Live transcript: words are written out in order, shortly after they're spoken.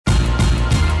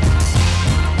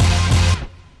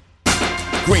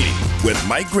Greeny with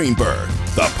Mike Greenberg,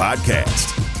 the podcast.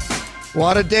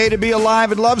 What a day to be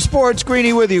alive and love sports.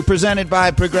 Greeny with you, presented by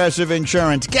Progressive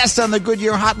Insurance. Guest on the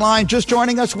Goodyear Hotline just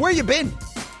joining us. Where you been?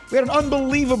 We had an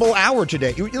unbelievable hour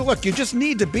today. Look, you just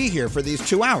need to be here for these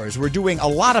 2 hours. We're doing a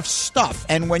lot of stuff,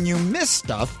 and when you miss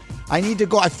stuff, I need to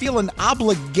go. I feel an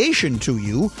obligation to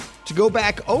you to go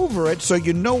back over it so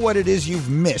you know what it is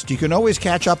you've missed. You can always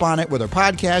catch up on it with our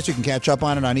podcast. You can catch up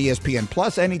on it on ESPN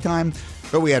Plus anytime.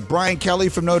 But we had Brian Kelly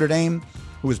from Notre Dame,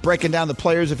 who was breaking down the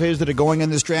players of his that are going in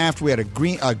this draft. We had a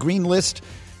green list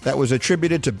that was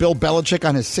attributed to Bill Belichick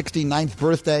on his 69th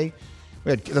birthday. We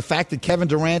had the fact that Kevin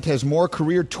Durant has more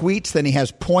career tweets than he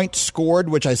has points scored,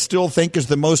 which I still think is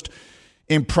the most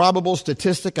improbable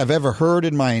statistic I've ever heard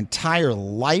in my entire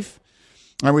life.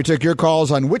 And we took your calls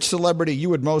on which celebrity you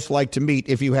would most like to meet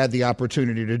if you had the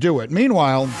opportunity to do it.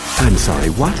 Meanwhile... I'm sorry,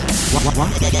 what?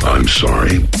 What? I'm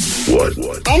sorry,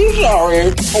 what? I'm sorry,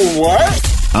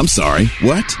 what? I'm sorry,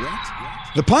 what?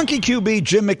 The punky QB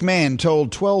Jim McMahon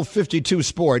told 1252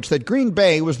 Sports that Green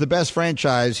Bay was the best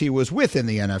franchise he was with in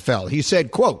the NFL. He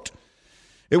said, quote,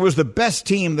 "It was the best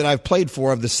team that I've played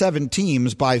for of the 7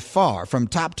 teams by far. From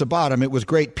top to bottom, it was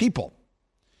great people."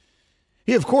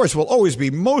 He, of course, will always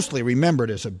be mostly remembered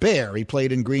as a Bear. He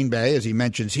played in Green Bay, as he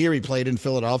mentions here. He played in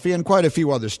Philadelphia and quite a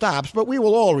few other stops, but we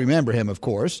will all remember him, of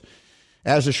course,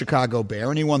 as a Chicago Bear,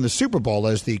 and he won the Super Bowl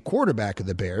as the quarterback of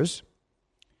the Bears.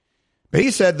 But he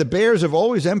said the Bears have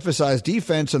always emphasized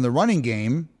defense in the running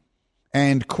game,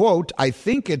 and, quote, "I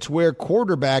think it's where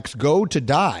quarterbacks go to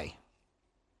die."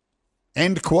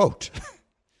 End quote.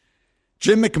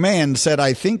 Jim McMahon said,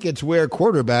 "I think it's where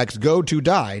quarterbacks go to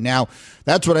die." Now,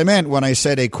 that's what I meant when I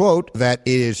said a quote that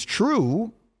is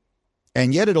true,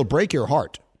 and yet it'll break your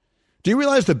heart. Do you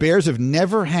realize the Bears have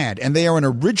never had, and they are an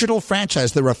original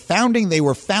franchise. They were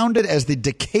founded as the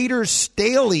Decatur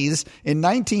Staleys in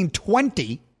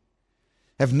 1920,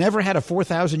 have never had a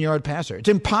 4,000-yard passer. It's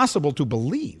impossible to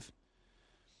believe.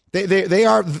 They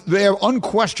are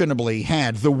unquestionably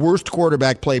had the worst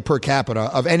quarterback play per capita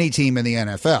of any team in the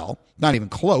NFL. Not even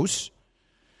close.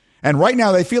 And right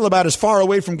now they feel about as far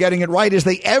away from getting it right as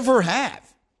they ever have.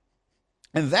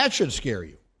 And that should scare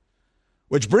you.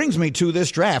 Which brings me to this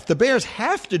draft. The Bears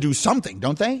have to do something,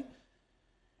 don't they?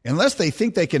 Unless they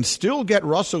think they can still get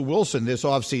Russell Wilson this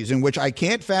offseason, which I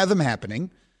can't fathom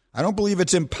happening. I don't believe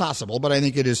it's impossible, but I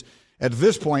think it is, at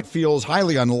this point, feels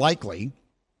highly unlikely.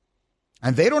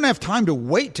 And they don't have time to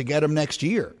wait to get him next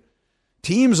year.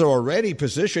 Teams are already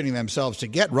positioning themselves to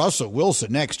get Russell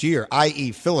Wilson next year,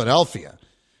 i.e. Philadelphia.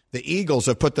 The Eagles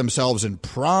have put themselves in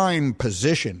prime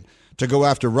position to go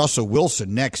after Russell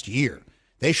Wilson next year.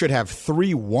 They should have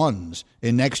 3 1s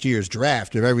in next year's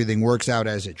draft if everything works out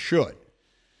as it should.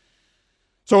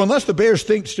 So unless the Bears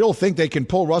still think they can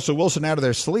pull Russell Wilson out of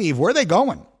their sleeve, where are they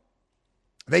going?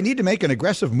 They need to make an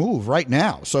aggressive move right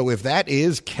now. So if that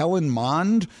is Kellen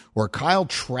Mond or Kyle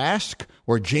Trask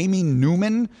or Jamie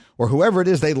Newman or whoever it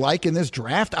is they like in this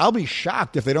draft, I'll be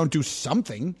shocked if they don't do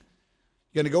something.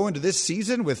 You're going to go into this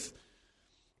season with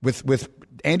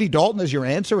Andy Dalton as your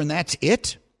answer, and that's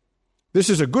it? This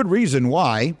is a good reason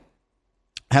why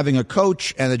having a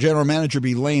coach and a general manager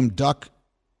be lame duck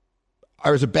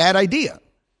is a bad idea,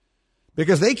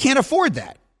 because they can't afford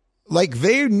that. Like,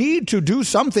 they need to do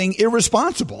something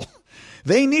irresponsible.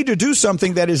 They need to do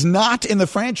something that is not in the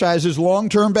franchise's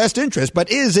long-term best interest, but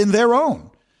is in their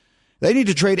own. They need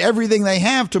to trade everything they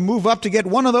have to move up to get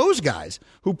one of those guys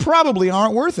who probably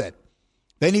aren't worth it.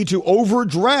 They need to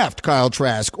overdraft Kyle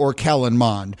Trask or Kellen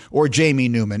Mond or Jamie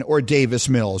Newman or Davis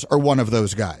Mills or one of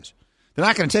those guys. They're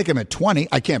not going to take him at 20.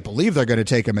 I can't believe they're going to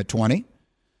take him at 20.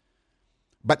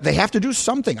 But they have to do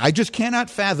something. I just cannot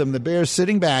fathom the Bears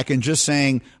sitting back and just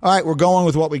saying, all right, we're going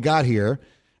with what we got here.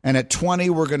 And at 20,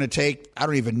 we're going to take, I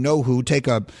don't even know who, take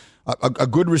a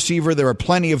good receiver. There are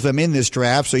plenty of them in this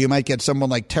draft. So you might get someone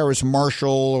like Terrace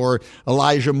Marshall or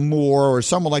Elijah Moore or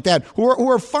someone like that who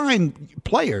are fine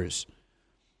players.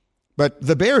 But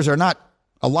the Bears are not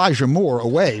Elijah Moore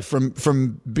away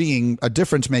from being a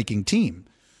difference-making team.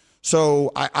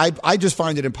 So I just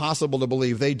find it impossible to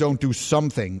believe they don't do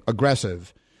something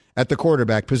aggressive at the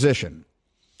quarterback position.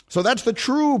 So that's the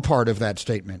true part of that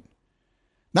statement.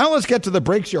 Now let's get to the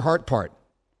breaks your heart part.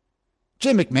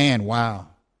 Jim McMahon, wow.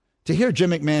 To hear Jim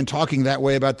McMahon talking that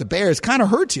way about the Bears kind of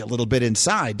hurts you a little bit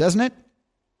inside, doesn't it?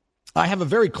 I have a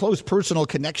very close personal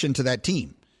connection to that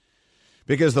team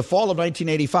because the fall of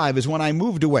 1985 is when I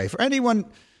moved away. For anyone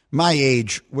my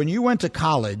age, when you went to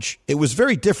college, it was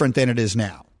very different than it is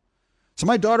now. So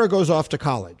my daughter goes off to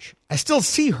college. I still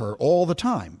see her all the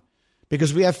time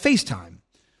because we have FaceTime.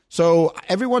 So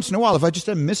every once in a while, if I just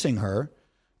am missing her,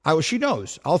 She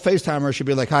knows. I'll FaceTime her. She'll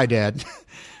be like, "Hi, Dad,"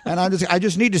 and I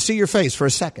just need to see your face for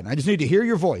a second. I just need to hear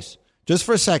your voice just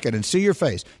for a second and see your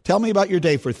face. Tell me about your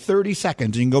day for 30 seconds,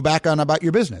 and you can go back on about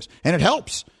your business, and it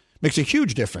helps. Makes a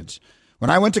huge difference. When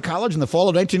I went to college in the fall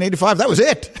of 1985, that was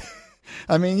it.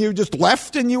 I mean, you just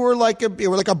left, and you were like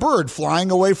a bird flying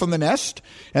away from the nest,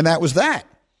 and that was that.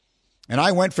 And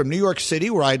I went from New York City,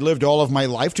 where I'd lived all of my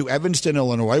life, to Evanston,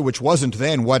 Illinois, which wasn't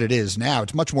then what it is now.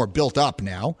 It's much more built up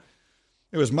now.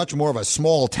 It was much more of a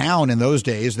small town in those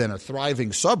days than a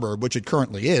thriving suburb, which it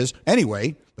currently is.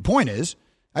 Anyway, the point is,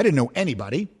 I didn't know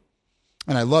anybody,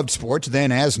 and I loved sports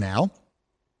then as now.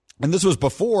 And this was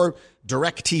before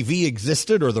DirecTV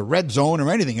existed or the Red Zone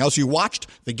or anything else. You watched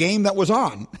the game that was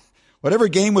on. Whatever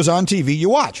game was on TV, you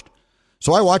watched.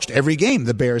 So I watched every game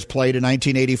the Bears played in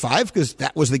 1985 because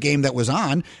that was the game that was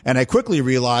on. And I quickly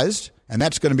realized, and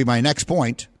that's going to be my next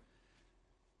point,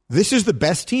 this is the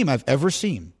best team I've ever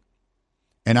seen.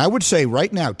 And I would say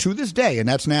right now, to this day, and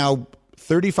that's now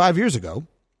 35 years ago,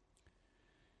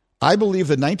 I believe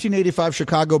the 1985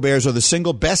 Chicago Bears are the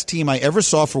single best team I ever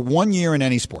saw for 1 year in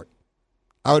any sport.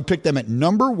 I would pick them at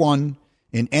number one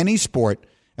in any sport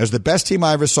as the best team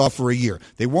I ever saw for a year.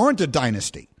 They weren't a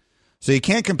dynasty, so you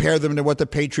can't compare them to what the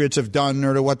Patriots have done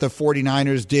or to what the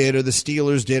 49ers did or the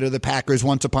Steelers did or the Packers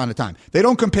once upon a time. They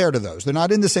don't compare to those. They're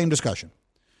not in the same discussion.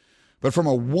 But from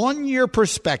a 1 year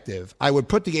perspective, I would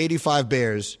put the 85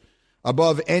 Bears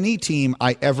above any team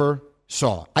I ever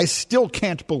saw. I still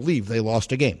can't believe they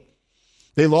lost a game.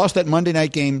 They lost that Monday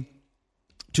night game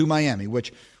to Miami,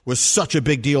 which was such a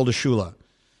big deal to Shula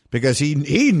because he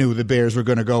knew the Bears were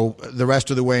going to go the rest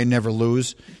of the way and never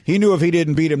lose. He knew if he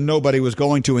didn't beat him, nobody was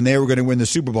going to, and they were going to win the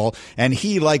Super Bowl. And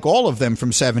he, like all of them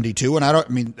from 72,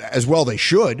 and as well they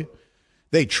should,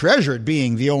 they treasured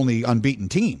being the only unbeaten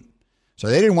team. So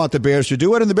they didn't want the Bears to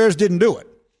do it, and the Bears didn't do it.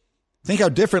 Think how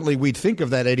differently we'd think of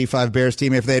that 85 Bears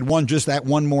team if they had won just that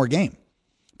one more game.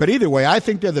 But either way, I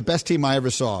think they're the best team I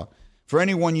ever saw for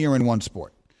any 1 year in one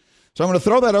sport. So I'm going to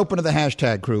throw that open to the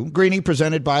hashtag crew. Greeny,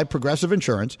 presented by Progressive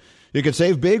Insurance. You can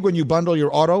save big when you bundle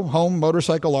your auto, home,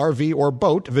 motorcycle, RV, or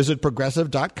boat. Visit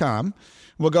Progressive.com.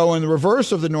 We'll go in the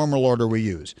reverse of the normal order we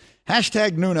use.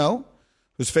 Hashtag Nuno,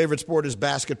 whose favorite sport is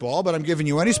basketball, but I'm giving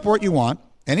you any sport you want,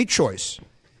 any choice.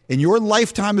 In your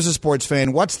lifetime as a sports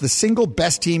fan, what's the single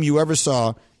best team you ever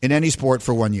saw in any sport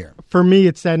for 1 year? For me,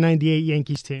 it's that 98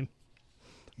 Yankees team.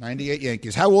 98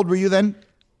 Yankees. How old were you then?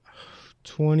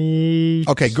 20.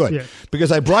 Okay, good. Yeah.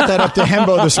 Because I brought that up to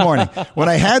Hembo this morning. When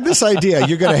I had this idea,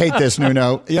 you're going to hate this,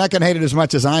 Nuno. You're not going to hate it as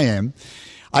much as I am.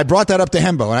 I brought that up to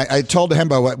Hembo, and I told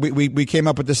Hembo we came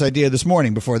up with this idea this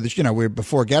morning before this,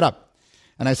 before Get Up,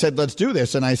 and I said let's do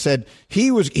this, and I said he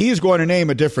is going to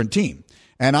name a different team,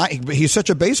 and he's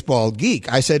such a baseball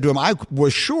geek. I said to him, I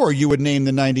was sure you would name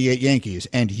the 98 Yankees,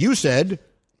 and you said.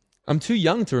 I'm too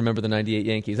young to remember the 98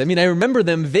 Yankees. I mean, I remember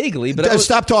them vaguely, but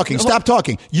Stop talking. Stop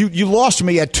talking. You lost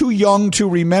me at too young to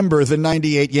remember the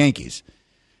 98 Yankees.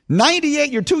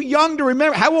 98, you're too young to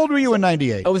remember. How old were you in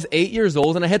 98? I was 8 years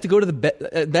old, and I had to go to the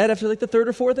bed after like the third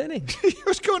or fourth inning. He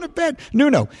was going to bed.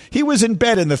 No. He was in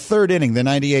bed in the third inning, the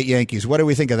 98 Yankees. What do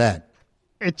we think of that?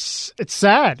 It's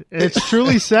sad. It's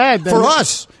truly sad. For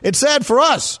us. It's sad for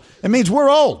us. It means we're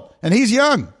old, and he's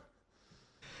young.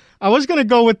 I was going to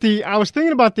go with I was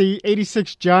thinking about the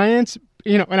 86 Giants,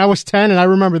 and I was 10, and I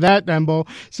remember that, Dembo.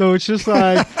 So it's just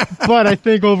like, but I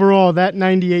think overall that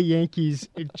 98 Yankees,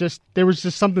 there was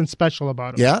just something special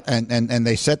about them. Yeah, and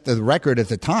they set the record at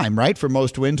the time, right, for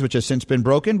most wins, which has since been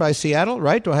broken by Seattle,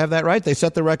 right? Do I have that right? They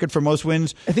set the record for most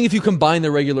wins. I think if you combine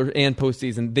the regular and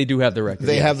postseason, they do have the record.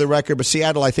 They have the record, but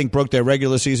Seattle, I think, broke their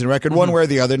regular season record one way or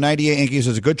the other. 98 Yankees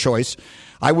is a good choice.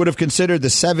 I would have considered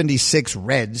the 76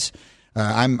 Reds.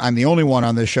 I'm the only one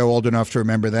on this show old enough to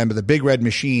remember them, but the Big Red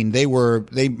Machine, they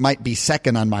might be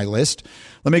second on my list.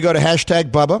 Let me go to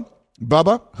hashtag Bubba.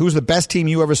 Bubba, who's the best team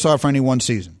you ever saw for any one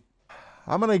season?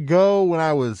 I'm going to go when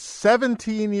I was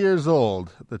 17 years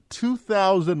old, the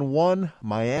 2001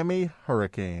 Miami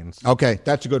Hurricanes. Okay,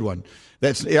 that's a good one.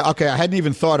 Okay, I hadn't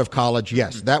even thought of college.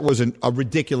 Yes, that was a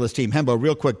ridiculous team. Hembo,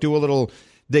 real quick, do a little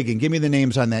digging. Give me the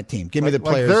names on that team. Give me the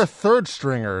players. Their third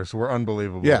stringers were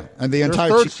unbelievable. Yeah, and the entire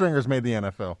third stringers made the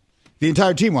NFL. The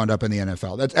entire team wound up in the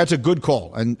NFL. That's a good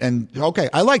call. And okay,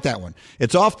 I like that one.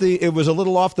 It was a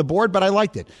little off the board, but I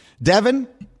liked it. Devin,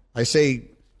 I say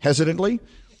hesitantly,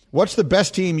 what's the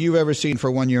best team you've ever seen for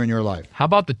 1 year in your life? How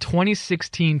about the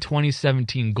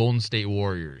 2016-2017 Golden State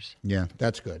Warriors? Yeah,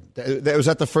 that's good. Was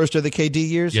that the first of the KD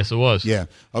years? Yes, it was. Yeah.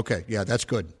 Okay. Yeah, that's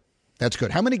good. That's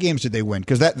good. How many games did they win?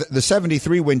 Because the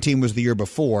 73-win team was the year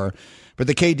before, but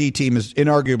the KD team is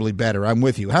inarguably better. I'm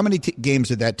with you. How many games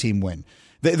did that team win?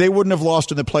 They wouldn't have lost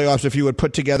in the playoffs if you had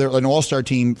put together an all-star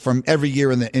team from every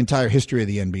year in the entire history of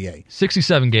the NBA.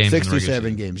 67 games.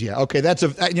 67 games, yeah. Okay,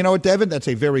 you know what, Devin? That's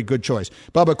a very good choice.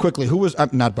 Bubba, quickly,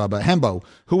 Hembo,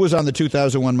 who was on the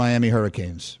 2001 Miami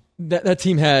Hurricanes? That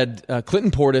team had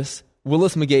Clinton Portis,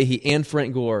 Willis McGahee, and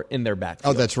Frank Gore in their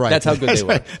backfield. Oh, that's right. That's how good they were.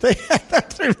 Right. They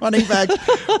had three running backs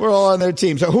were all on their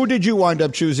team. So who did you wind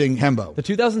up choosing, Hembo? The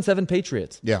 2007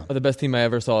 Patriots are the best team I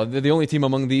ever saw. They're the only team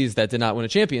among these that did not win a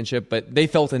championship, but they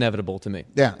felt inevitable to me.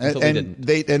 Yeah, and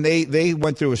they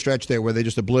went through a stretch there where they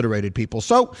just obliterated people.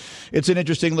 So it's an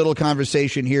interesting little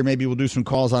conversation here. Maybe we'll do some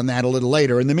calls on that a little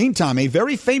later. In the meantime, a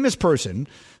very famous person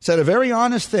said a very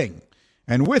honest thing,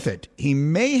 and with it, he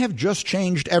may have just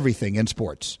changed everything in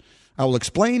sports. I will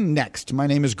explain next. My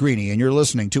name is Greeny, and you're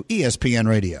listening to ESPN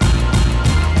Radio.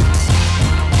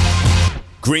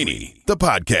 Greeny, the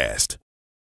podcast.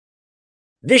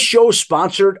 This show is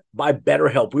sponsored by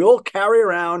BetterHelp. We all carry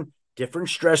around different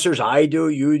stressors. I do,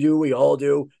 you do, we all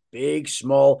do, big,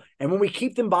 small. And when we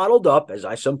keep them bottled up, as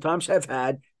I sometimes have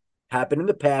had happen in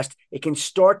the past, it can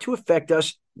start to affect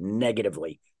us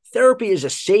negatively. Therapy is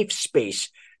a safe space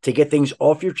to get things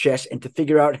off your chest and to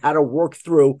figure out how to work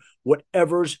through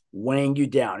whatever's weighing you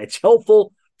down. It's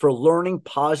helpful for learning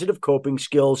positive coping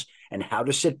skills and how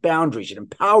to set boundaries. It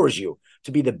empowers you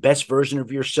to be the best version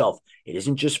of yourself. It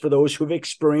isn't just for those who have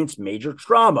experienced major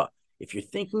trauma. If you're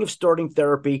thinking of starting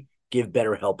therapy, give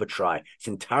BetterHelp a try. It's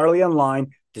entirely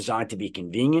online, designed to be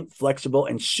convenient, flexible,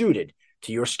 and suited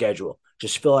to your schedule.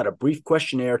 Just fill out a brief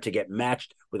questionnaire to get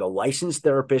matched with a licensed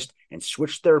therapist and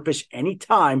switch therapists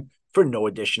anytime for no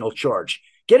additional charge.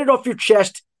 Get it off your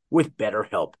chest with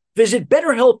BetterHelp. Visit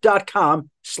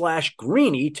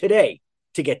BetterHelp.com/Greeny today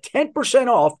to get 10%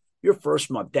 off your first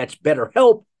month. That's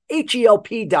BetterHelp,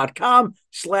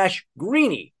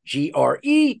 HELP.com/Greeny,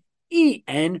 GREENY.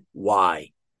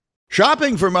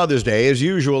 Shopping for Mother's Day is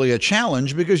usually a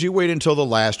challenge because you wait until the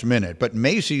last minute, but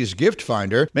Macy's Gift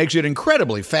Finder makes it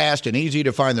incredibly fast and easy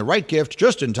to find the right gift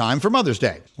just in time for Mother's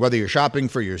Day. Whether you're shopping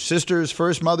for your sister's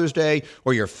first Mother's Day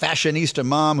or your fashionista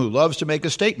mom who loves to make a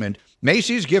statement,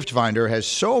 Macy's Gift Finder has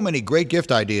so many great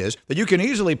gift ideas that you can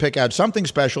easily pick out something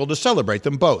special to celebrate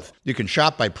them both. You can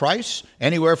shop by price,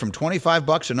 anywhere from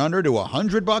 $25 and under to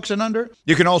 $100 and under.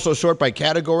 You can also sort by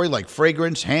category like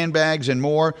fragrance, handbags, and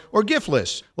more, or gift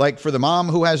lists, like for the mom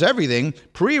who has everything,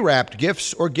 pre-wrapped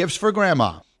gifts or gifts for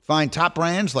grandma. Find top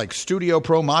brands like Studio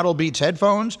Pro Model Beats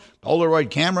headphones,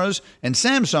 Polaroid cameras, and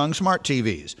Samsung smart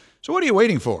TVs. So what are you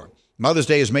waiting for? Mother's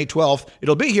Day is May 12th.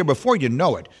 It'll be here before you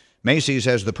know it. Macy's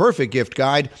has the perfect gift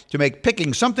guide to make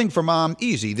picking something for mom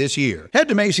easy this year. Head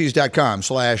to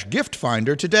Macy's.com/gift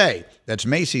finder today. That's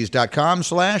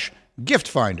Macy's.com/gift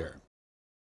finder.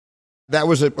 That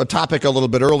was a topic a little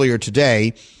bit earlier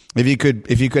today. If you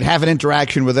could have an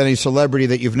interaction with any celebrity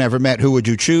that you've never met, who would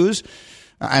you choose?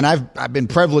 And I've been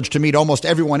privileged to meet almost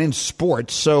everyone in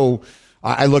sports, so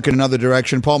I look in another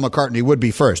direction. Paul McCartney would be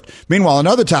first. Meanwhile,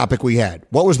 another topic we had: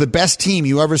 what was the best team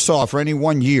you ever saw for any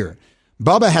 1 year?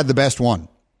 Bubba had the best one.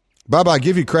 Bubba, I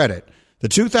give you credit. The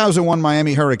 2001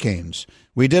 Miami Hurricanes.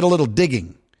 We did a little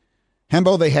digging.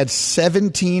 Hembo, they had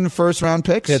 17 first-round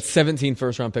picks? They had 17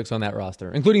 first-round picks on that roster,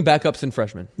 including backups and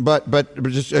freshmen. But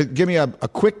just give me a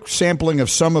quick sampling of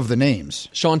some of the names.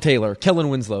 Sean Taylor, Kellen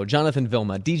Winslow, Jonathan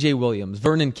Vilma, DJ Williams,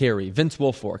 Vernon Carey, Vince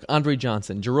Wilfork, Andre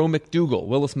Johnson, Jerome McDougal,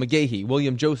 Willis McGahee,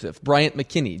 William Joseph, Bryant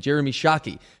McKinney, Jeremy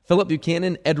Shockey, Philip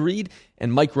Buchanan, Ed Reed,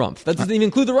 and Mike Rumpf. That doesn't even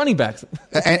include the running backs.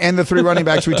 and the three running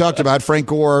backs we talked about, Frank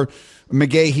Gore,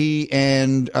 McGahee,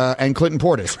 and Clinton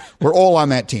Portis. We're all on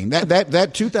that team.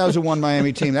 That 2001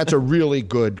 Miami team, that's a really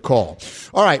good call.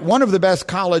 All right, one of the best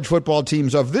college football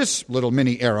teams of this little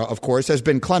mini era, of course, has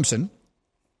been Clemson.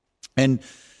 And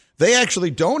they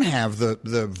actually don't have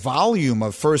the volume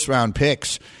of first-round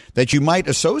picks that you might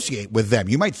associate with them.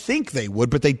 You might think they would,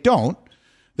 but they don't.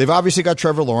 They've obviously got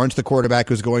Trevor Lawrence, the quarterback,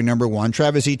 who's going number one.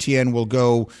 Travis Etienne will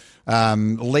go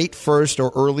late first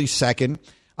or early second.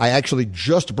 I actually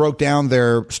just broke down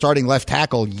their starting left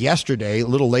tackle yesterday, a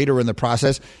little later in the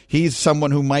process. He's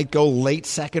someone who might go late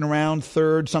second round,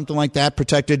 third, something like that,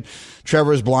 protected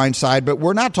Trevor's blind side. But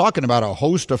we're not talking about a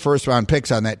host of first-round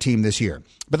picks on that team this year.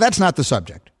 But that's not the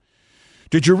subject.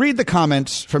 Did you read the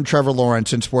comments from Trevor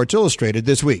Lawrence in Sports Illustrated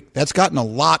this week? That's gotten a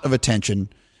lot of attention.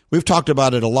 We've talked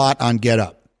about it a lot on Get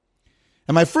Up.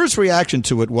 And my first reaction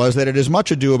to it was that it is much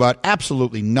ado about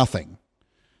absolutely nothing.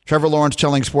 Trevor Lawrence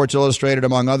telling Sports Illustrated,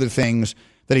 among other things,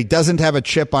 that he doesn't have a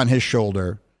chip on his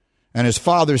shoulder, and his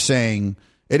father saying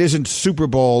it isn't Super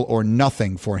Bowl or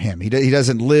nothing for him. He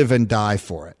doesn't live and die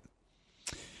for it.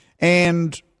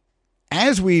 And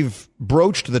as we've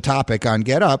broached the topic on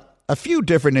Get Up, a few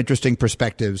different interesting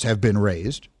perspectives have been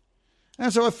raised.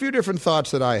 And so a few different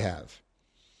thoughts that I have.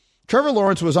 Trevor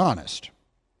Lawrence was honest.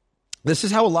 This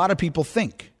is how a lot of people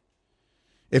think.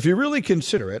 If you really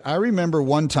consider it, I remember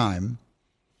one time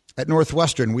at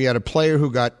Northwestern, we had a player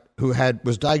who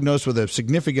was diagnosed with a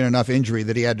significant enough injury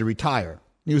that he had to retire.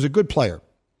 He was a good player.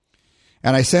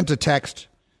 And I sent a text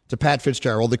to Pat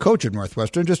Fitzgerald, the coach at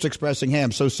Northwestern, just expressing, hey,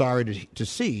 I'm so sorry to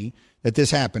see that this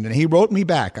happened. And he wrote me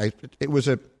back.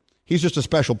 He's just a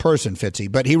special person,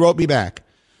 Fitzy, but he wrote me back.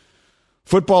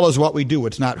 Football is what we do.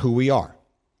 It's not who we are.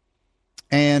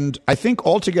 And I think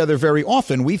altogether very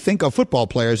often we think of football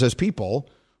players as people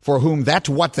for whom that's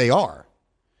what they are.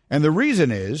 And the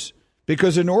reason is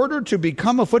because in order to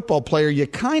become a football player, you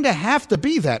kind of have to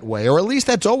be that way, or at least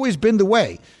that's always been the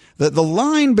way. The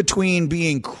line between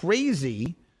being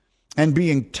crazy and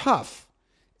being tough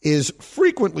is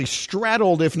frequently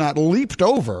straddled, if not leaped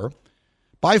over,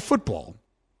 by football.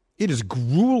 It is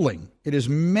grueling. It is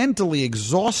mentally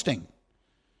exhausting.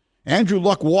 Andrew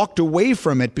Luck walked away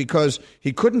from it because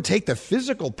he couldn't take the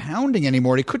physical pounding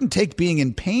anymore. He couldn't take being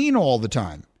in pain all the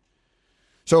time.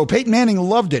 So Peyton Manning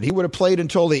loved it. He would have played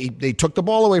until they took the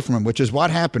ball away from him, which is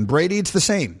what happened. Brady, it's the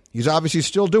same. He's obviously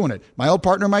still doing it. My old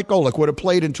partner, Mike Golick, would have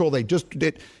played until they just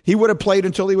did. He would have played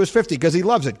until he was 50 because he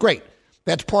loves it. Great.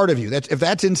 That's part of you. If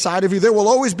that's inside of you, there will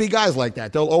always be guys like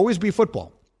that. There'll always be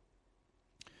football.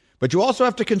 But you also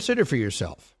have to consider for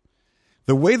yourself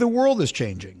the way the world is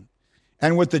changing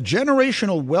and with the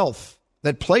generational wealth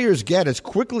that players get as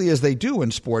quickly as they do in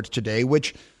sports today,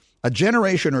 which a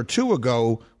generation or two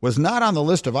ago was not on the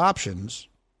list of options,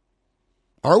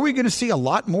 are we going to see a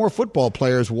lot more football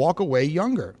players walk away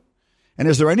younger? And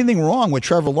is there anything wrong with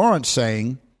Trevor Lawrence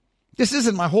saying, this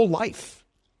isn't my whole life?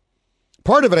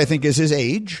 Part of it, I think, is his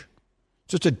age.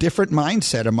 It's just a different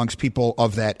mindset amongst people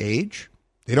of that age.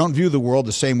 They don't view the world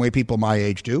the same way people my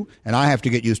age do, and I have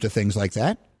to get used to things like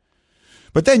that.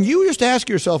 But then you just ask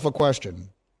yourself a question.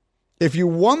 If you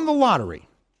won the lottery,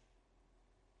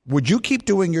 would you keep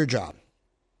doing your job?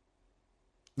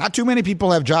 Not too many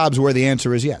people have jobs where the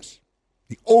answer is yes.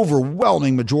 The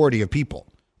overwhelming majority of people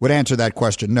would answer that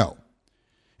question no.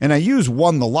 And I use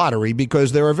won the lottery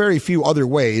because there are very few other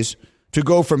ways to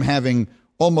go from having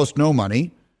almost no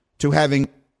money to having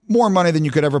more money than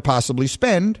you could ever possibly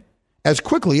spend as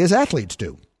quickly as athletes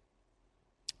do.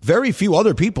 Very few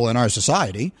other people in our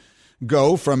society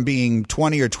go from being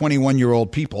 20 or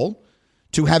 21-year-old people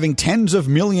to having tens of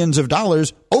millions of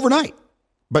dollars overnight.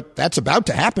 But that's about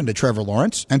to happen to Trevor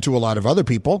Lawrence and to a lot of other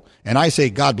people. And I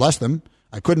say, God bless them.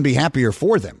 I couldn't be happier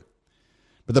for them.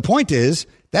 But the point is,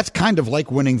 that's kind of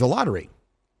like winning the lottery.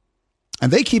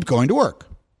 And they keep going to work.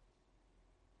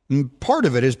 And part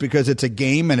of it is because it's a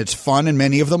game and it's fun and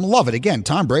many of them love it. Again,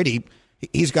 Tom Brady,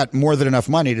 he's got more than enough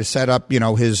money to set up,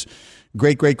 his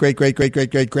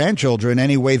great-great-great-great-great-great-great-grandchildren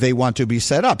any way they want to be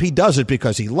set up. He does it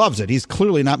because he loves it. He's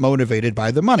clearly not motivated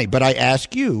by the money. But I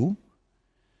ask you,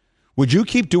 would you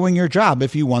keep doing your job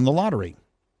if you won the lottery?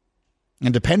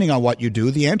 And depending on what you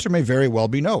do, the answer may very well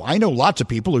be no. I know lots of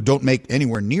people who don't make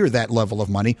anywhere near that level of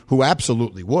money who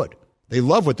absolutely would. They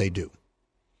love what they do.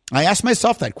 I ask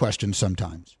myself that question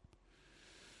sometimes.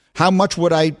 How much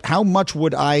would I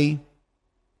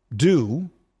do?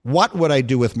 What would I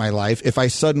do with my life if I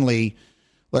suddenly,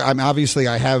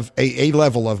 I have a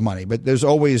level of money, but there's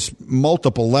always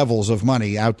multiple levels of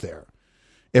money out there.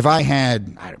 If I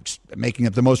had, I'm just making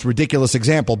up the most ridiculous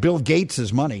example, Bill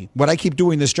Gates' money, would I keep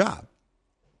doing this job?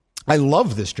 I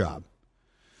love this job.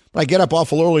 But I get up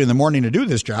awful early in the morning to do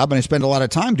this job, and I spend a lot of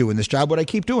time doing this job. Would I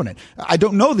keep doing it? I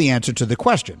don't know the answer to the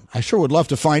question. I sure would love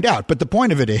to find out. But the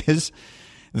point of it is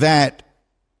that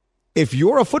if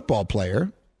you're a football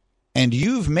player and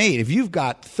if you've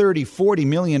got $30, $40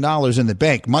 million in the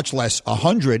bank, much less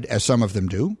 100 as some of them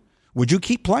do, would you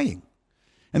keep playing?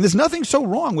 And there's nothing so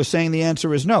wrong with saying the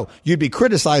answer is no. You'd be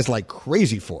criticized like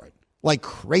crazy for it, like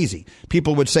crazy.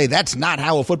 People would say that's not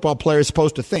how a football player is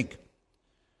supposed to think.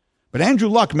 But Andrew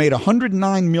Luck made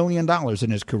 $109 million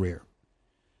in his career.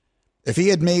 If he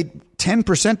had made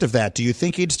 10% of that, do you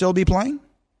think he'd still be playing?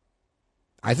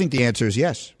 I think the answer is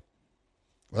yes.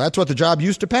 Well, that's what the job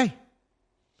used to pay.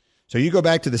 So you go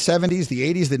back to the 70s,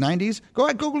 the 80s, the 90s.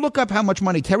 Go look up how much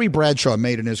money Terry Bradshaw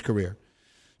made in his career.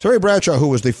 Terry Bradshaw, who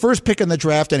was the first pick in the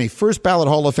draft and a first ballot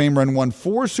Hall of Famer and won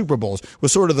 4 Super Bowls,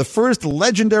 was sort of the first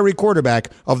legendary quarterback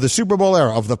of the Super Bowl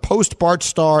era, of the post-Bart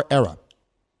Starr era.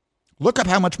 Look up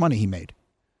how much money he made.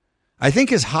 I think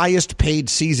his highest paid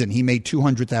season, he made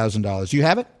 $200,000. You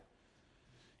have it?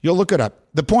 You'll look it up.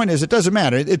 The point is, it doesn't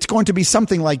matter. It's going to be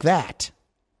something like that.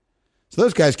 So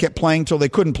those guys kept playing until they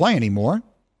couldn't play anymore,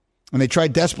 and they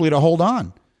tried desperately to hold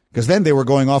on, because then they were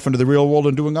going off into the real world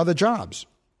and doing other jobs.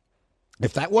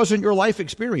 If that wasn't your life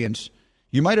experience,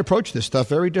 you might approach this stuff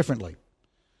very differently.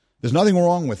 There's nothing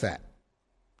wrong with that.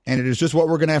 And it is just what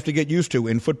we're going to have to get used to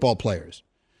in football players.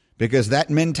 Because that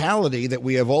mentality that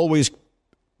we have always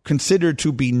considered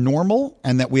to be normal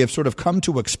and that we have sort of come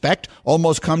to expect,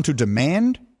 almost come to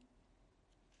demand,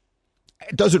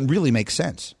 it doesn't really make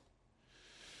sense.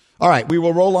 All right, we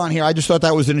will roll on here. I just thought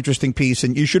that was an interesting piece,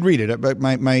 and you should read it. But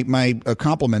my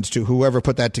compliments to whoever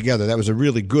put that together. That was a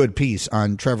really good piece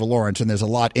on Trevor Lawrence, and there's a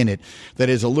lot in it that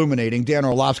is illuminating. Dan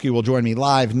Orlovsky will join me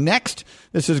live next.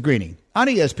 This is Greeny on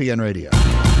ESPN Radio.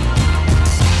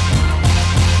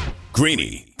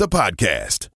 Greeny, the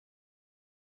podcast.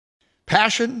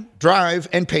 Passion, drive,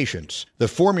 and patience. The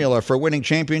formula for winning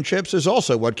championships is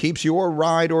also what keeps your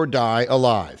ride or die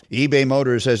alive. eBay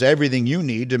Motors has everything you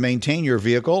need to maintain your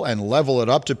vehicle and level it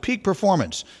up to peak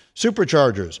performance.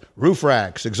 Superchargers, roof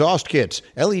racks, exhaust kits,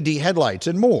 LED headlights,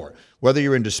 and more. Whether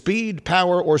you're into speed,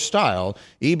 power, or style,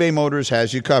 eBay Motors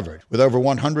has you covered. With over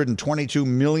 122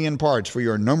 million parts for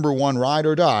your number one ride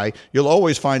or die, you'll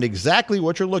always find exactly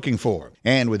what you're looking for.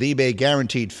 And with eBay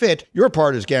Guaranteed Fit, your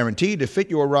part is guaranteed to fit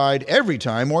your ride every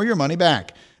time or your money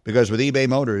back. Because with eBay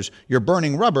Motors, you're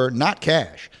burning rubber, not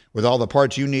cash. With all the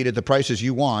parts you need at the prices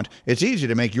you want, it's easy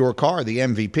to make your car the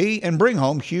MVP and bring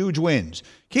home huge wins.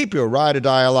 Keep your ride or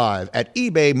die alive at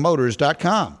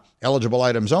ebaymotors.com. Eligible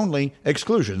items only.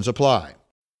 Exclusions apply.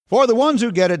 For the ones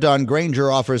who get it done,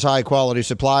 Grainger offers high-quality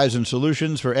supplies and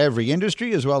solutions for every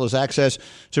industry, as well as access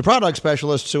to product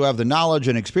specialists who have the knowledge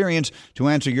and experience to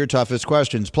answer your toughest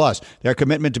questions. Plus, their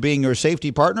commitment to being your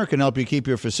safety partner can help you keep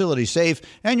your facility safe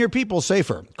and your people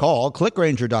safer. Call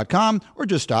clickgrainger.com or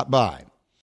just stop by.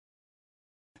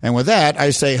 And with that, I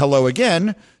say hello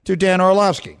again to Dan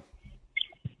Orlovsky.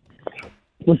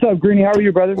 What's up, Greeny? How are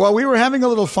you, brother? Well, we were having a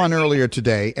little fun earlier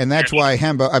today, and that's why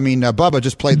Bubba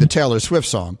just played the Taylor Swift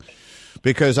song,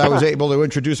 because I was able to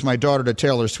introduce my daughter to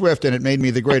Taylor Swift, and it made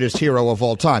me the greatest hero of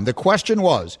all time. The question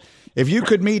was, if you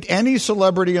could meet any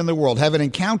celebrity in the world, have an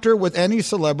encounter with any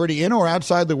celebrity in or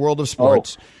outside the world of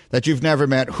sports that you've never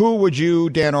met, who would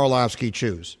you, Dan Orlovsky,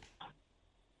 choose?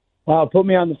 Wow, put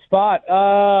me on the spot.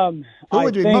 Who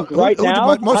would you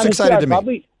most excited to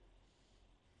meet?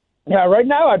 Right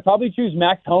now I'd probably choose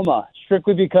Max Homa,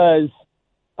 strictly because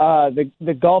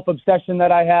the golf obsession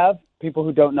that I have. People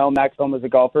who don't know, Max Homa is a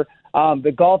golfer.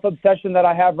 The golf obsession that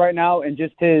I have right now, and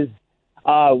just his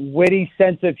witty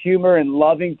sense of humor and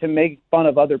loving to make fun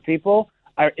of other people.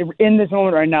 In this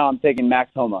moment right now, I'm taking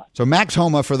Max Homa. So Max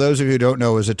Homa, for those of you who don't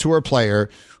know, is a tour player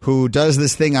who does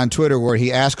this thing on Twitter where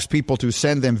he asks people to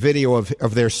send them video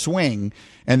of their swing,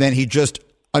 and then he just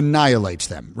annihilates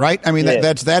them, right? I mean,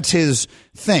 that's his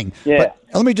thing. Yeah. But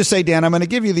let me just say, Dan, I'm going to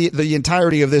give you the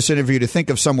entirety of this interview to think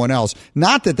of someone else.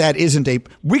 Not that isn't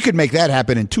we could make that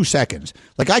happen in 2 seconds.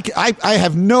 Like I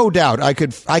have no doubt I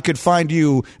could find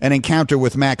you an encounter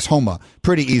with Max Homa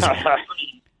pretty easily.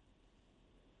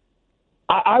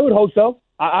 I would hope so.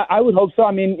 I would hope so.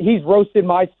 I mean, he's roasted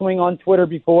my swing on Twitter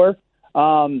before.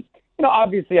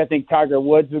 Obviously, I think Tiger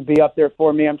Woods would be up there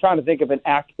for me. I'm trying to think of an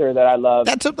actor that I love.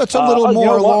 That's a little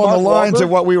more along the lines of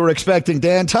what we were expecting,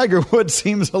 Dan. Tiger Woods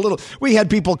seems a little. We had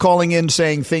people calling in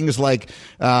saying things like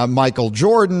Michael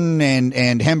Jordan, and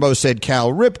Hembo said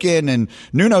Cal Ripken, and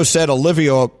Nuno said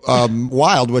Olivia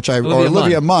Wilde,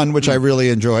 Olivia Munn, which I really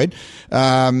enjoyed.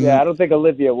 I don't think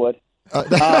Olivia would.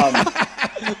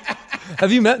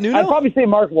 Have you met Nuno? I'd probably say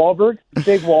Mark Wahlberg.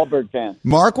 Big Wahlberg fan.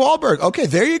 Mark Wahlberg. Okay,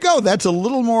 there you go. That's a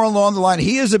little more along the line.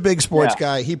 He is a big sports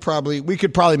guy. We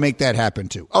could probably make that happen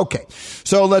too. Okay,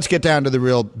 so let's get down to the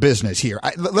real business here.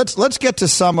 Let's get to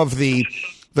some of the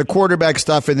quarterback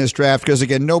stuff in this draft, because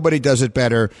again, nobody does it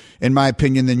better, in my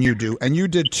opinion, than you do. And you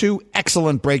did 2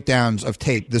 excellent breakdowns of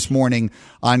tape this morning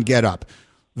on Get Up.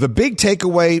 The big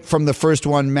takeaway from the first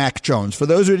one, Mac Jones. For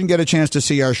those who didn't get a chance to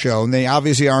see our show, and they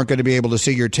obviously aren't going to be able to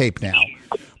see your tape now,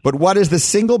 but what is the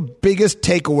single biggest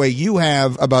takeaway you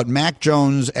have about Mac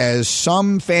Jones as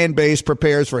some fan base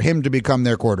prepares for him to become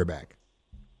their quarterback?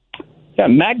 Yeah,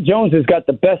 Mac Jones has got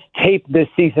the best tape this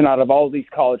season out of all these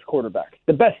college quarterbacks.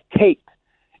 The best tape.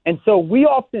 And so we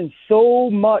often so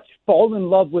much fall in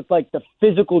love with like the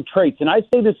physical traits. And I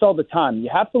say this all the time. You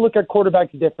have to look at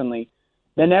quarterbacks differently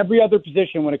than every other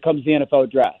position when it comes to the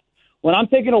NFL draft. When I'm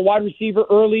taking a wide receiver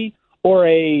early or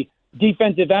a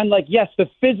defensive end, like, yes, the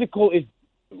physical is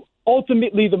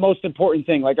ultimately the most important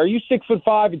thing. Like, are you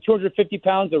 6'5" and 250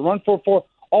 pounds and run 4.4,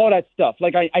 all that stuff.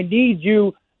 Like, I need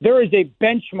you. There is a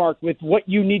benchmark with what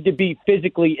you need to be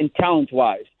physically and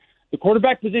talent-wise. The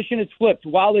quarterback position is flipped.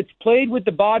 While it's played with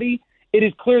the body, it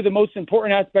is clear the most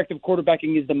important aspect of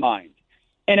quarterbacking is the mind.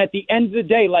 And at the end of the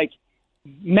day, like,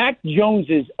 Mac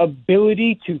Jones's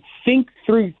ability to think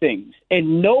through things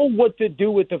and know what to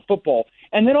do with the football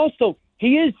And then also,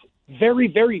 he is very,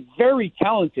 very, very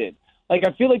talented. Like,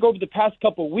 I feel like over the past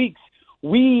couple of weeks,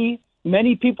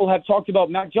 many people have talked about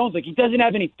Mac Jones. Like, he doesn't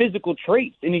have any physical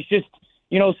traits, and he's just,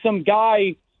 some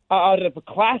guy out of a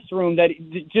classroom that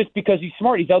just because he's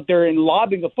smart, he's out there and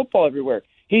lobbing a football everywhere.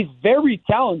 He's very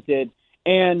talented,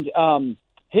 and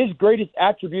his greatest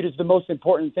attribute is the most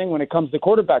important thing when it comes to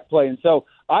quarterback play. And so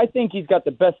I think he's got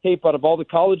the best tape out of all the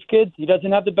college kids. He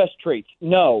doesn't have the best traits,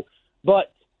 no,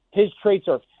 but his traits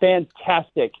are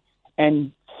fantastic,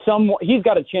 and he's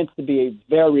got a chance to be a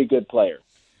very good player.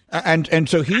 And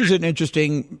so he's an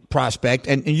interesting prospect.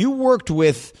 And you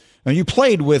you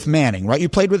played with Manning, right?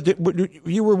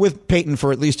 You were with Peyton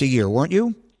for at least a year, weren't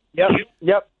you?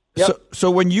 Yep. So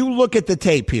when you look at the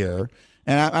tape here,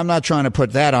 and I'm not trying to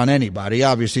put that on anybody.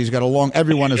 Obviously,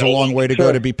 everyone has a long way to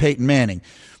go to be Peyton Manning.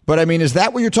 But, I mean, is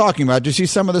that what you're talking about? Do you see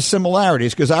some of the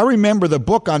similarities? Because I remember the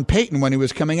book on Peyton when he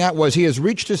was coming out was he has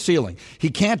reached his ceiling. He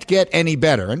can't get any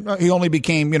better. And he only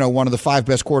became, one of the 5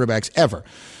 best quarterbacks ever.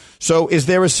 So is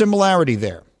there a similarity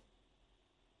there?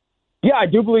 Yeah, I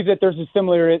do believe that there's a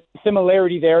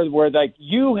similarity there where, like,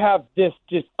 you have this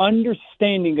just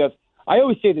understanding of, I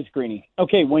always say this, Greeny.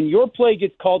 Okay, when your play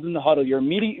gets called in the huddle, your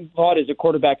immediate thought as a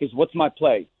quarterback is, what's my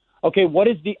play? Okay, what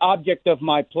is the object of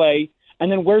my play?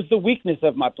 And then where's the weakness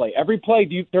of my play? Every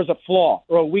play, there's a flaw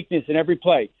or a weakness in every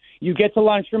play. You get to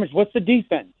line of scrimmage, what's the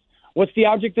defense? What's the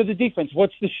object of the defense?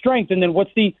 What's the strength? And then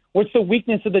what's the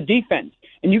weakness of the defense?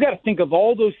 And you got to think of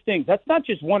all those things. That's not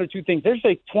just 1 or 2 things. There's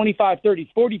like 25,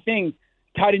 30, 40 things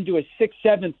tied into a 6,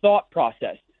 7 thought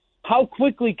process. How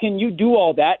quickly can you do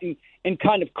all that and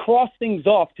kind of cross things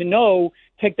off to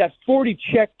take that 40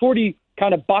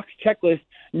 kind of box checklist,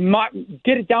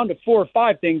 get it down to 4 or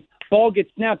 5 things, ball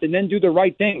gets snapped, and then do the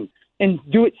right thing and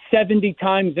do it 70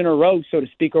 times in a row, so to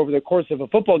speak, over the course of a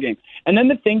football game. And then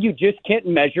the thing you just can't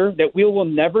measure that we will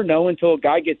never know until a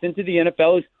guy gets into the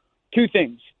NFL is 2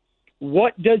 things.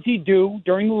 What does he do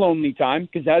during the lonely time?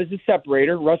 Because that is the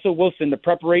separator. Russell Wilson,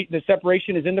 the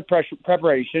separation is in the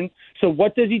preparation. So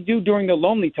what does he do during the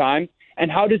lonely time, and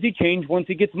how does he change once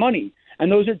he gets money?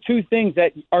 And those are 2 things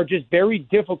that are just very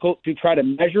difficult to try to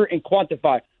measure and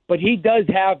quantify. But he does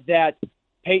have that.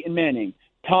 Peyton Manning,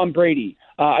 Tom Brady.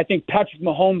 I think Patrick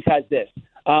Mahomes has this.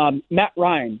 Matt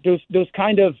Ryan. Those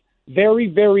kind of very,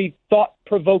 very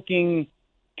thought-provoking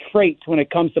traits when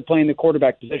it comes to playing the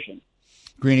quarterback position.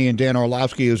 Greeny and Dan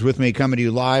Orlovsky is with me, coming to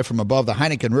you live from above the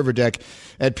Heineken River Deck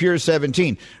at Pier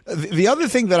 17. The other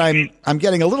thing that I'm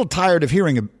getting a little tired of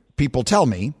hearing people tell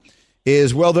me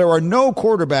is, well, there are no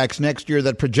quarterbacks next year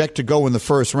that project to go in the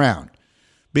first round,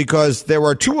 because there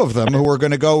are 2 of them who are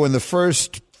going to go in the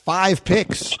first 5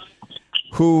 picks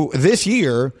who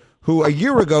a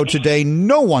year ago today,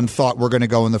 no one thought were going to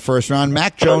go in the first round.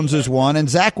 Mac Jones is one, and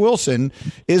Zach Wilson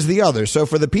is the other. So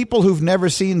for the people who've never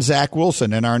seen Zach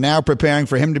Wilson and are now preparing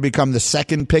for him to become the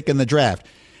 2nd pick in the draft,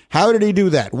 how did he do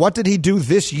that? What did he do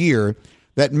this year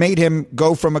that made him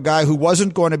go from a guy who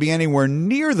wasn't going to be anywhere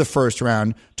near the first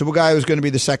round to a guy who's going to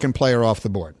be the 2nd player off the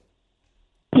board?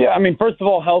 Yeah, I mean, first of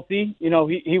all, healthy. He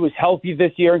was healthy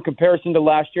this year in comparison to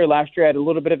last year. Last year had a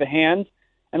little bit of a hand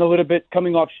and a little bit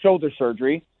coming off shoulder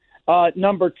surgery.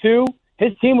 Number 2,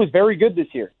 his team was very good this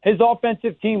year. His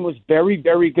offensive team was very,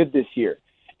 very good this year.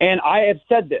 And I have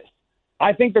said this.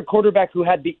 I think the quarterback who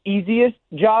had the easiest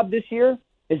job this year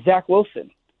is Zach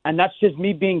Wilson. And that's just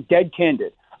me being dead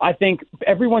candid. I think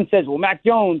everyone says, well, Mac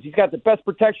Jones, he's got the best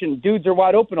protection. Dudes are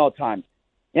wide open all the time.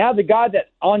 Yeah, the guy that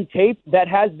on tape that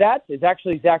has that is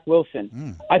actually Zach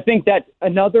Wilson. I think that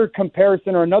another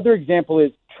comparison or another example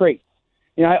is traits.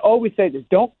 I always say this,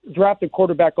 don't draft a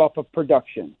quarterback off of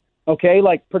production, okay?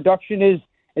 Like, production is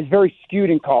very skewed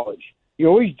in college. You're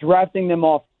always drafting them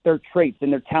off their traits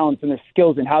and their talents and their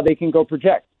skills and how they can go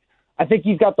project. I think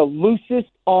he's got the loosest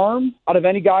arm out of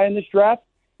any guy in this draft,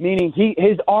 meaning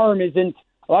his arm isn't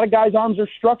 – a lot of guys' arms are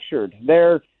structured.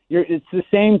 It's the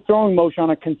same throwing motion on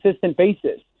a consistent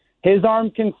basis. His arm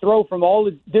can throw from all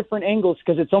the different angles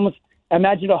because it's almost,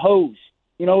 imagine a hose.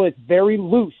 It's very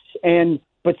loose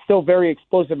but still very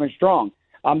explosive and strong.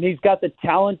 He's got the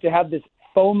talent to have this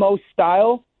FOMO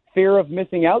style, fear of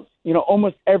missing out.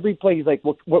 Almost every play he's like,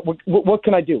 what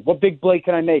can I do? What big play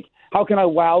can I make? How can I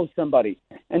wow somebody?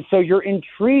 And so you're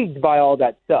intrigued by all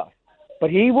that stuff. But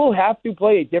he will have to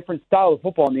play a different style of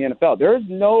football in the NFL. There is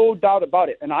no doubt about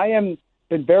it. And I am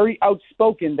been very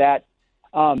outspoken that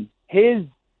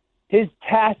his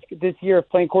task this year of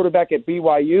playing quarterback at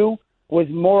BYU was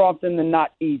more often than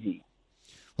not easy.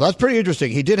 Well, that's pretty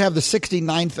interesting. He did have the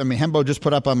 69th. Hembo just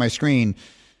put up on my screen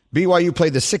BYU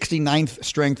played the 69th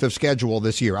strength of schedule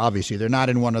this year. Obviously, they're not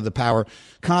in one of the power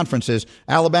conferences.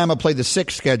 Alabama played the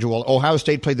 6th schedule. Ohio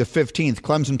State played the 15th.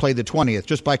 Clemson played the 20th.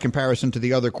 Just by comparison to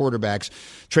the other quarterbacks,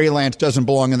 Trey Lance doesn't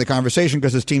belong in the conversation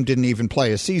because his team didn't even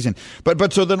play a season.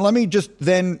 But so then let me just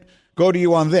then go to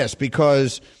you on this,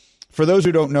 because for those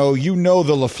who don't know, you know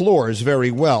the LaFleurs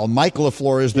very well. Mike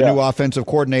LaFleur is the new offensive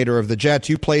coordinator of the Jets.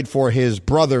 You played for his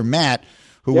brother, Matt,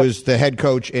 who was the head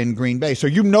coach in Green Bay. So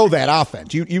you know that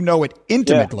offense. You know it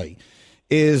intimately.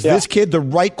 Yeah. Is this kid the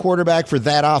right quarterback for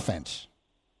that offense?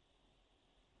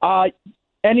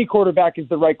 Any quarterback is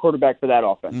the right quarterback for that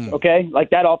offense, okay? Like,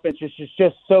 that offense is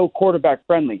just so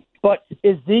quarterback-friendly. But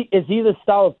is he the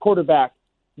style of quarterback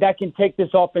that can take this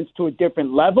offense to a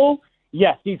different level?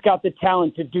 Yes, he's got the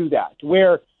talent to do that,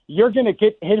 where you're going to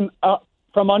hit him up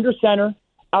from under center,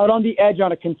 out on the edge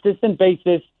on a consistent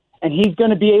basis, and he's going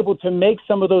to be able to make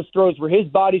some of those throws where his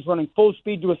body's running full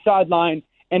speed to a sideline,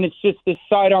 and it's just this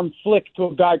sidearm flick to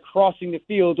a guy crossing the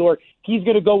field, or he's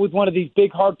going to go with one of these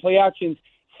big hard play actions,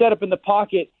 set up in the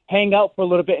pocket, hang out for a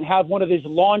little bit, and have one of these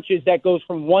launches that goes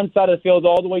from one side of the field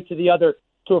all the way to the other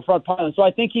to a front pylon. So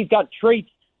I think he's got traits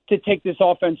to take this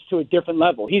offense to a different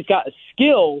level. He's got a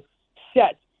skill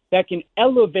set that can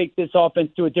elevate this offense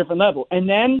to a different level. And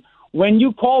then when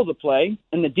you call the play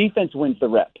and the defense wins the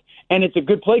rep, and it's a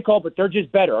good play call, but they're just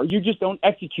better, or you just don't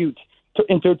execute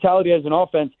in totality as an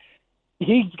offense,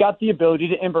 he's got the ability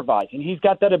to improvise, and he's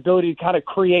got that ability to kind of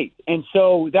create. And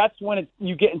so that's when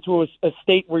you get into a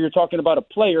state where you're talking about a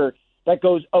player that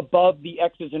goes above the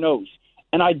X's and O's.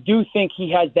 And I do think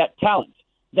he has that talent.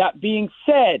 That being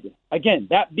said,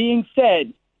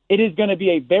 it is going to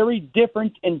be a very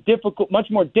different and difficult, much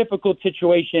more difficult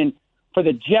situation for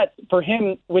the Jets, for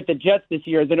him with the Jets this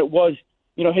year than it was,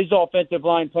 his offensive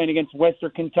line playing against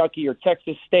Western Kentucky or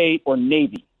Texas State or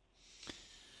Navy.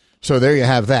 So there you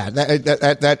have that.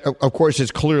 That of course,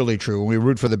 is clearly true, and we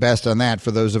root for the best on that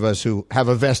for those of us who have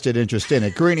a vested interest in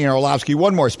it. Greeny and Orlovsky,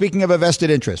 one more. Speaking of a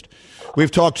vested interest, we've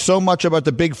talked so much about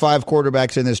the big 5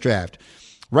 quarterbacks in this draft.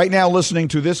 Right now, listening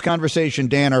to this conversation,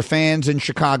 Dan, are fans in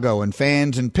Chicago and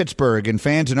fans in Pittsburgh and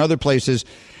fans in other places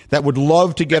that would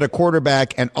love to get a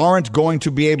quarterback and aren't going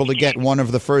to be able to get one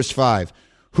of the first 5.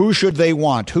 Who should they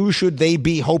want? Who should they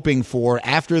be hoping for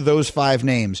after those 5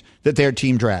 names that their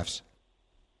team drafts?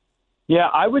 Yeah,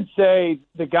 I would say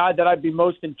the guy that I'd be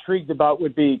most intrigued about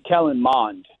would be Kellen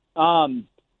Mond.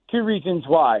 2 reasons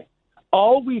why.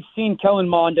 All we've seen Kellen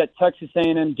Mond at Texas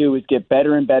A&M do is get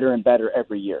better and better and better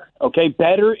every year. Okay,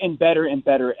 better and better and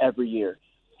better every year.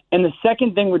 And the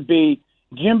second thing would be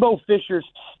Jimbo Fisher's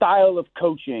style of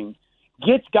coaching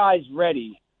gets guys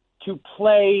ready to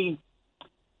play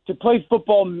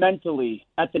football mentally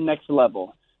at the next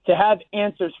level, to have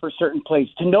answers for certain plays,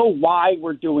 to know why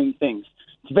we're doing things.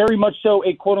 It's very much so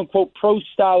a quote-unquote pro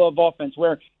style of offense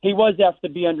where he was asked to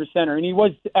be under center and he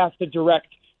was asked to direct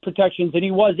protections and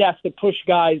he was asked to push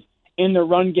guys in the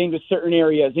run game to certain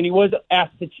areas and he was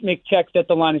asked to make checks at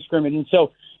the line of scrimmage. And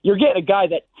so you're getting a guy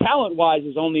that talent-wise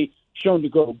is only shown to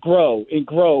grow.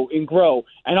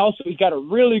 And also he's got a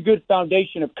really good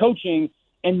foundation of coaching,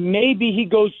 and maybe he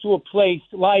goes to a place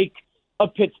like a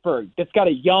Pittsburgh that's got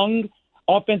a young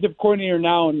offensive coordinator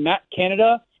now in Matt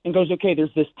Canada, and goes, okay,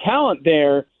 there's this talent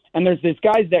there, and there's this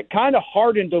guy that kind of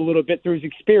hardened a little bit through his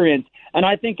experience, and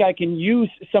I think I can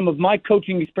use some of my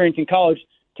coaching experience in college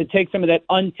to take some of that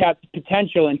untapped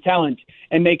potential and talent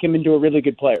and make him into a really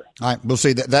good player. All right, we'll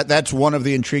see. That's one of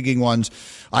the intriguing ones.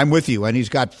 I'm with you, and he's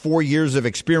got 4 years of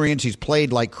experience. He's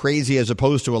played like crazy as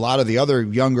opposed to a lot of the other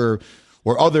younger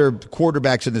or other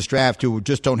quarterbacks in this draft who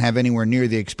just don't have anywhere near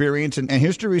the experience. And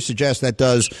history suggests that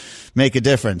does make a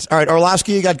difference. All right,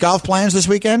 Orlovsky, you got golf plans this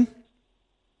weekend?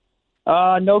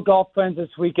 No golf plans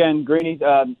this weekend, Greeny.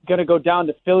 Going to go down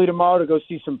to Philly tomorrow to go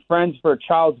see some friends for a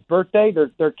child's birthday,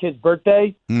 their kid's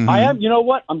birthday. Mm-hmm. I am, you know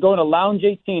what? I'm going to Lounge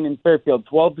 18 in Fairfield,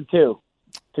 12 to 2,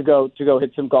 to go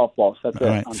hit some golf balls. That's all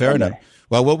it. Right, fair enough.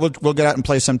 Well, we'll get out and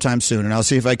play sometime soon, and I'll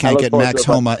see if I can't get Max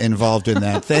Homa involved in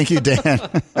that. Thank you, Dan.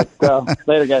 Let's go.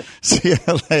 Later, guys. See you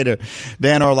later.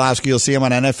 Dan Orlovsky, you'll see him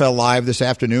on NFL Live this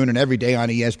afternoon and every day on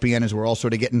ESPN as we're all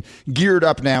sort of getting geared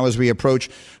up now as we approach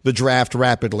the draft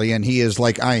rapidly, and he is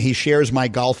he shares my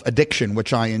golf addiction,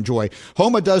 which I enjoy.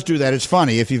 Homa does do that. It's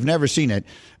funny. If you've never seen it,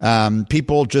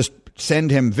 people just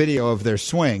send him video of their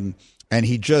swing, and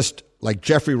he just like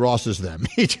Jeffrey Ross's them.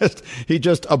 He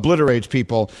just obliterates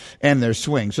people and their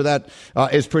swing. So that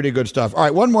is pretty good stuff. All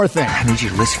right, one more thing. I need you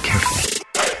to listen carefully.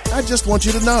 I just want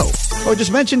you to know. Oh,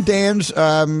 just mentioned Dan's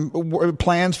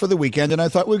plans for the weekend, and I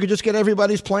thought we could just get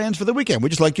everybody's plans for the weekend. We'd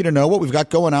just like you to know what we've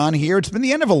got going on here. It's been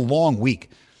the end of a long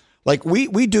week. Like we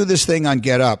do this thing on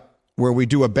Get Up where we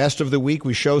do a best of the week.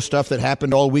 We show stuff that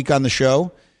happened all week on the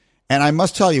show. And I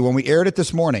must tell you, when we aired it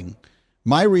this morning,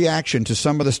 my reaction to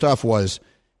some of the stuff was,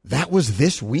 that was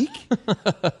this week?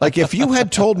 Like, if you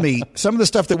had told me some of the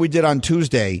stuff that we did on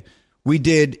Tuesday, we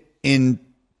did in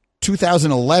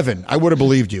 2011, I would have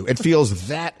believed you. It feels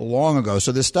that long ago.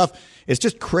 So this stuff, it's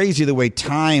just crazy the way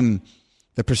time,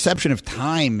 the perception of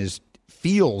time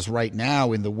feels right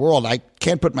now in the world. I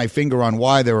can't put my finger on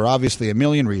why. There are obviously a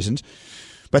million reasons.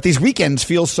 But these weekends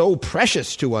feel so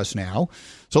precious to us now.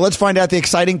 So let's find out the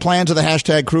exciting plans of the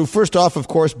hashtag crew. First off, of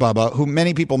course, Bubba, who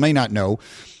many people may not know,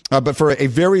 but for a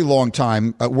very long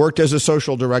time, worked as a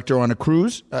social director on a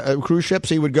cruise ship.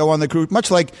 So he would go on the cruise,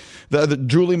 much like the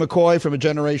Julie McCoy from a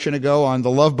generation ago on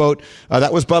the Love Boat.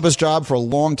 That was Bubba's job for a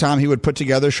long time. He would put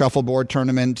together shuffleboard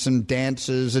tournaments and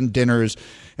dances and dinners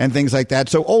and things like that.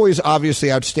 So always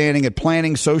obviously outstanding at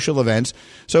planning social events.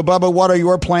 So Bubba, what are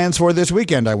your plans for this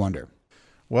weekend, I wonder?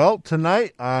 Well,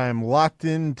 tonight I'm locked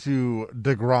into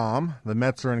DeGrom. The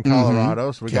Mets are in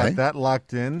Colorado, so we got that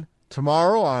locked in.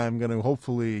 Tomorrow, I'm going to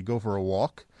hopefully go for a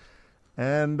walk.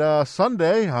 And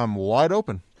Sunday, I'm wide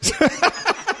open.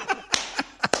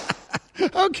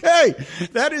 Okay.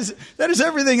 That is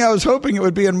everything I was hoping it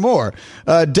would be and more.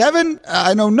 Devin,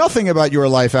 I know nothing about your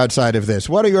life outside of this.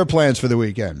 What are your plans for the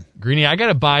weekend? Greeny, I got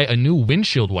to buy a new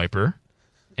windshield wiper.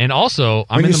 And also,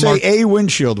 I'm when in you the say a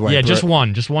windshield wiper. Yeah, just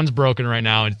one. Just one's broken right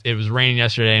now. It was raining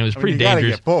yesterday, and it was pretty dangerous. You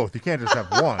got to get both. You can't just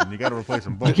have one. You got to replace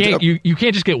them both. You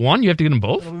can't just get one. You have to get them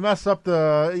both. It'll mess up you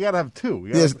got to have two.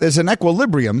 There's an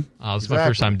equilibrium. Oh, this is my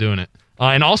first time doing it.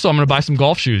 And also, I'm going to buy some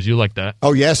golf shoes. You like that?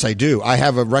 Oh, yes, I do. I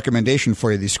have a recommendation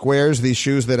for you. These squares, these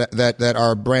shoes that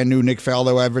are brand new. Nick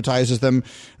Faldo advertises them.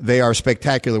 They are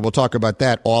spectacular. We'll talk about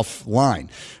that offline.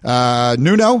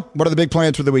 Nuno, what are the big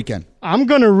plans for the weekend? I'm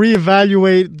going to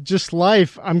reevaluate just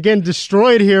life. I'm getting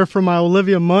destroyed here from my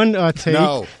Olivia Munn tape.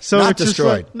 No, so not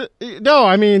destroyed. No,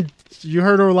 I mean, you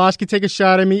heard Orlowski take a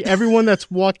shot at me. Everyone that's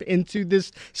walked into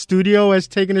this studio has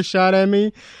taken a shot at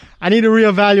me. I need to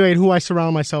reevaluate who I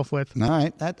surround myself with. All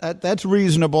right, that's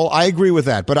reasonable. I agree with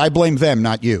that, but I blame them,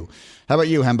 not you. How about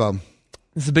you, Hembo?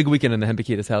 This is a big weekend in the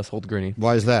Hembekitas household, Greeny.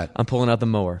 Why is that? I'm pulling out the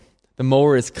mower. The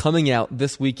mower is coming out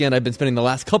this weekend. I've been spending the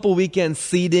last couple weekends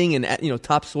seeding and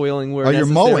topsoiling where necessary. You're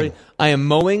mowing? I am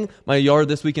mowing my yard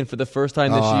this weekend for the first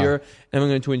time this year, and I'm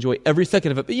going to enjoy every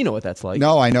second of it. But you know what that's like.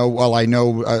 No, I know. Well, I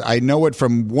know it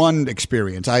from one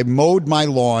experience. I mowed my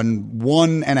lawn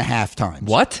 1.5 times.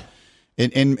 What?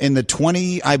 In the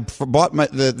 20, I bought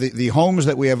the homes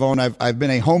that we have owned. I've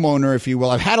been a homeowner, if you will.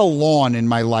 I've had a lawn in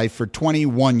my life for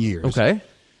 21 years. Okay.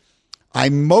 I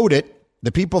mowed it.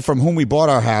 The people from whom we bought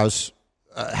our house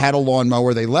had a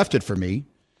lawnmower. They left it for me.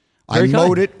 I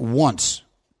mowed it once.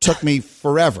 Took me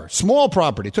forever. Small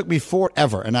property. Took me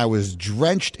forever. And I was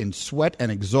drenched in sweat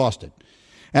and exhausted.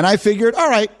 And I figured, all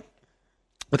right,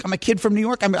 look, I'm a kid from New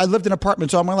York. I lived in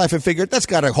apartments all my life. I figured that's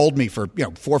got to hold me for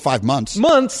 4 or 5 months.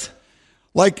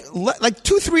 Like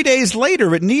 2-3 days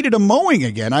later, it needed a mowing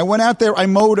again. I went out there. I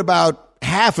mowed about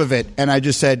half of it. And I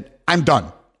just said, I'm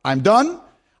done.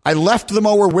 I left the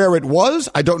mower where it was.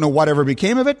 I don't know whatever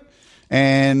became of it.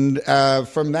 And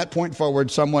from that point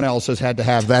forward, someone else has had to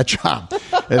have that job.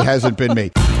 It hasn't been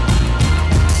me.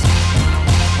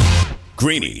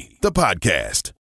 Greeny, the podcast.